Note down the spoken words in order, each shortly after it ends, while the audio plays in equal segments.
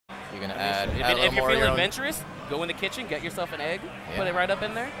You're gonna add a If little you're more feeling your own. adventurous, go in the kitchen, get yourself an egg, put it right up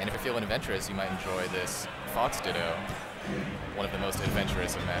in there. And if you're feeling adventurous, you might enjoy this Fox Ditto, one of the most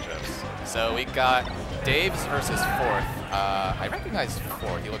adventurous of matchups. So we got Dave's versus Fourth. I recognize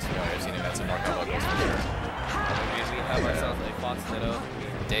Fourth. He looks familiar. I've seen him at some NorCal locals for sure. We have ourselves a Fox Ditto.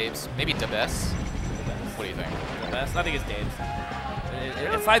 Dave's, maybe DeBess. What do you think? DeBess? I think it's Dave's.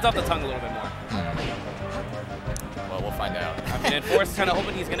 It slides off the tongue a little bit more. Well, we'll find out. I mean, and Forrest's kind of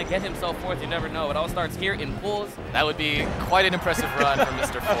hoping he's going to get himself fourth. You never know. It all starts here in pools. That would be quite an impressive run from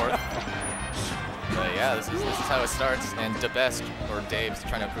Mr. Fourth. But yeah, this is how it starts. And DeBest, or Dave's,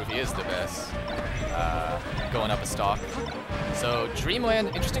 trying to prove he is the best, going up a stock. So Dreamland,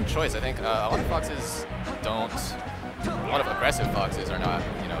 interesting choice. I think a lot of foxes don't. A lot of aggressive foxes are not,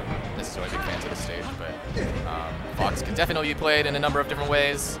 necessarily big fans of the stage. But Fox can definitely be played in a number of different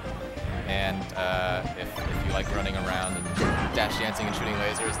ways. And if you like running around and dash dancing and shooting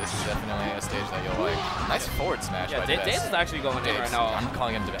lasers, this is definitely a stage that you'll like. Nice forward smash by Dave's is actually going in right now. I'm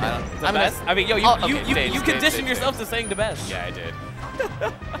calling him the best. I mean, yo, you conditioned yourself to saying the best. Yeah, I did.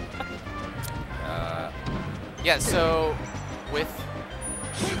 Yeah, so with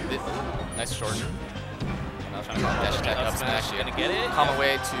this nice short dash attack up smash, gonna get it. Common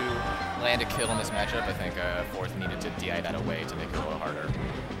way to land a kill in this matchup. I think Fourth needed to DI that away to make it a little harder.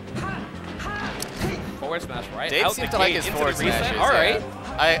 Forward smash, right? Dave seemed to like his forward smashes. All right.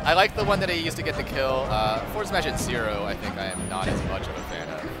 Yeah. I like the one that he used to get the kill. Forward smash at 0, I think I am not as much of a fan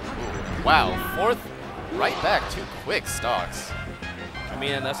of. Ooh. Wow, Fourth right back, 2 quick stocks. I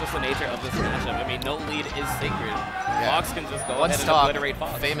mean, and that's just the nature of this matchup. I mean, no lead is sacred. Yeah. Fox can just go One ahead and stock, obliterate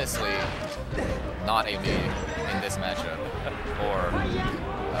Fox. famously not a lead in this matchup, or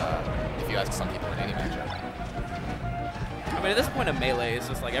if you ask some people in any matchup. I mean, at this point of Melee, it's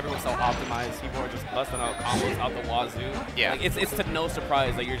just like everyone's so optimized. People are just busting out combos out the wazoo. Yeah. Like, it's to no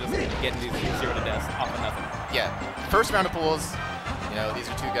surprise that you're just getting these 0 to deaths off of nothing. Yeah. First round of pools, these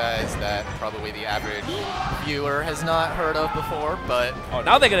are 2 guys that probably the average viewer has not heard of before, but... Oh,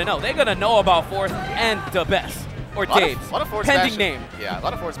 now they're going to know. They're going to know about Fourth and the best. Or Dave's. A lot of forward pending smashes, name. Yeah, a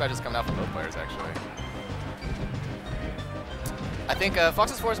lot of forward smashes coming out from both players, actually. I think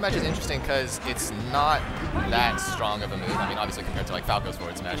Fox's forward smash is interesting because it's not that strong of a move. I mean, obviously compared to like Falco's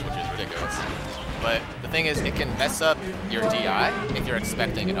forward smash, which is ridiculous. But the thing is, it can mess up your DI if you're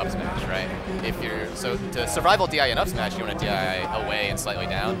expecting an up smash, right? So to survival DI and up smash, you want to DI away and slightly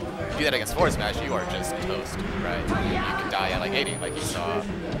down. If you do that against forward smash, you are just toast, right? You can die at like 80, like you saw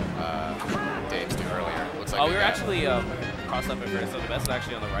Dave's do earlier. Looks like we were actually crossed up at first, so the best is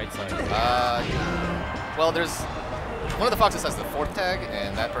actually on the right side. Well, there's one of the foxes has the 4th tag,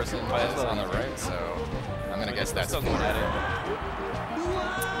 and that person is on the right, so I'm gonna guess that's 4th.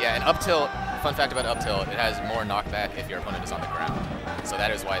 Yeah, and up tilt. Fun fact about up tilt: it has more knockback if your opponent is on the ground. So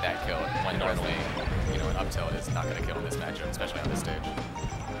that is why that kill. When normally, an up tilt is not gonna kill in this matchup, especially on this stage.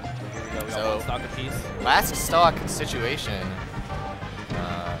 So last stock situation.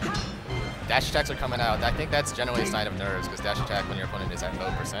 Dash attacks are coming out. I think that's generally a sign of nerves, because dash attack when your opponent is at low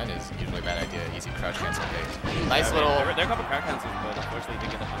percent is usually a bad idea. Easy crouch cancel bait. Nice little... There are a couple crouch cancels, but unfortunately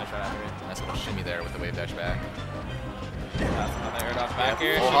didn't get the punish right after it. Nice little shimmy there with the wave dash back. That's another air dodge back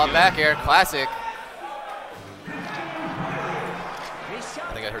air. Full hop back air, classic. I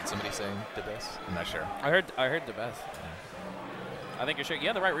think I heard somebody saying the best. I'm not sure. I heard the best. I think you're sure.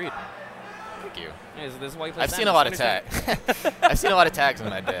 Yeah, the right read. Thank you. Yeah, this is why I've seen a lot of tags. I've seen a lot of tags in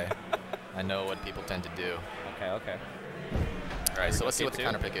my day. I know what people tend to do. Okay. All right, so let's see what the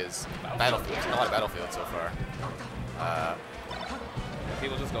counter pick is. Battlefield. We've seen a lot of Battlefield so far.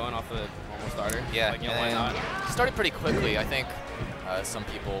 People just going off the normal starter. Yeah, like, why not? Started pretty quickly. I think some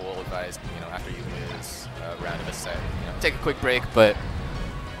people will advise, after you lose a round of a set, take a quick break. But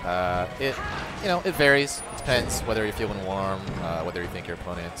it varies. It depends whether you're feeling warm, whether you think your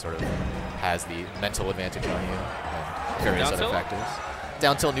opponent sort of has the mental advantage on you, and various other factors.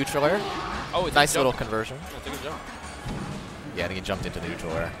 Down tilt neutral air. Oh, it's nice little conversion. Yeah, it's a good jump. Yeah, I think he jumped into the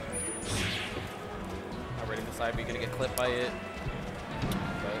neutral air. Already the side B gonna get clipped by it.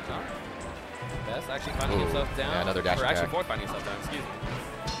 But no. Best actually finding himself down. Yeah, another dash attack. Actually Fourth finding himself down, excuse me.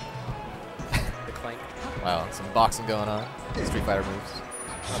 The clank. Wow, some boxing going on. Street Fighter moves.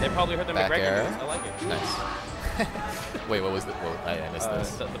 They probably heard the back McGregor moves. I like it. Nice. Wait, what was the... Well, I missed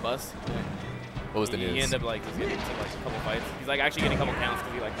this. The bus. Yeah. What was the news? He ended up just getting into a couple fights. He's actually getting a couple counts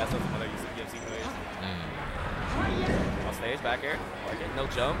because he messed up some other UFC players. Off stage, back air. Like it. No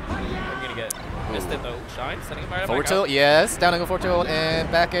jump. We're gonna get missed it though. Shine, setting him right up. Forward tilt, yes. Down angle forward tilt and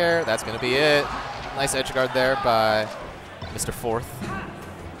back air. That's gonna be it. Nice edge guard there by Mr. Fourth. I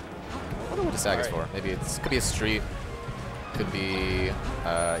wonder what the sag is for. Maybe it could be a street. could be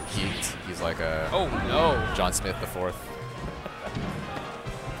he's like a Oh no. John Smith the fourth.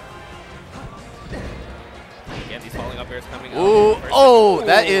 Again, these falling up airs coming Ooh, out. oh,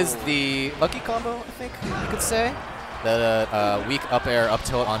 that is the lucky combo, I think you could say. That weak up air, up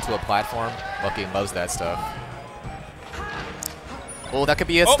tilt onto a platform. Lucky loves that stuff. Oh, that could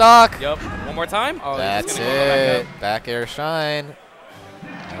be a stock. Yep. One more time. Oh, That's it. Back air shine.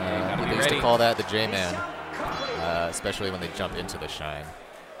 They used to call that the J-Man, especially when they jump into the shine.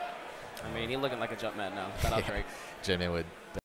 I mean, he's looking like a jump man now. Shout out Drake. J-Man would